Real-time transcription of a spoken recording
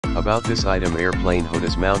About this item: airplane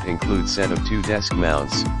Hotas mount includes set of 2 desk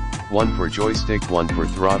mounts, one for joystick, one for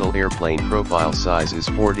throttle. Airplane profile size is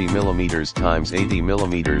 40mm x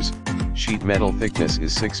 80mm, sheet metal thickness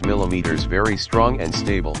is 6mm, very strong and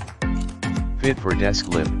stable. Fit for desk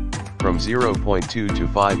lip, from 0.2 to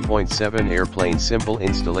 5.7. airplane simple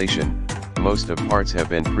installation, most of parts have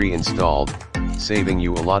been pre-installed, saving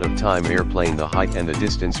you a lot of time. Airplane the height and the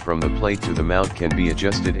distance from the plate to the mount can be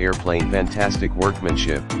adjusted. Airplane fantastic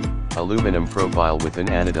workmanship, aluminum profile with an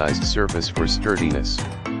anodized surface for sturdiness.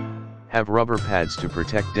 Have rubber pads to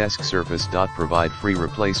protect desk surface. Provide free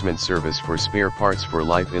replacement service for spare parts for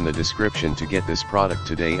life. In the description to get this product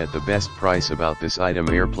today at the best price. About this item: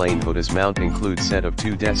 airplane Hotas mount includes set of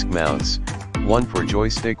 2 desk mounts, one for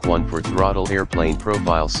joystick, one for throttle. Airplane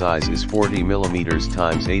profile size is 40mm x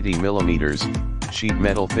 80mm, sheet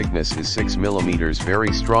metal thickness is 6mm,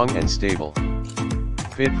 very strong and stable.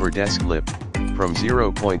 Fit for desk lip, from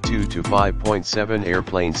 0.2 to 5.7.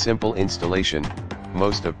 airplane simple installation,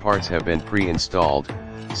 most of parts have been pre-installed,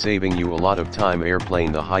 saving you a lot of time.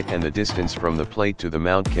 Airplane the height and the distance from the plate to the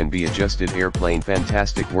mount can be adjusted. Airplane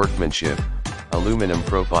fantastic workmanship, aluminum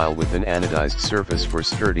profile with an anodized surface for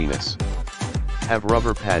sturdiness. Have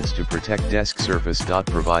rubber pads to protect desk surface.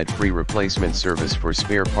 Provide free replacement service for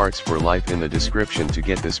spare parts for life. In the description to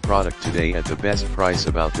get this product today at the best price.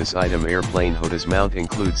 About this item: airplane Hotas mount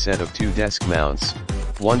includes set of 2 desk mounts,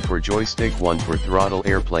 one for joystick, one for throttle.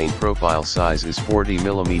 Airplane profile size is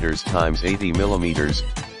 40mm x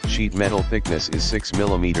 80mm, sheet metal thickness is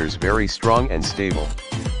 6mm, very strong and stable.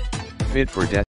 Fit for desk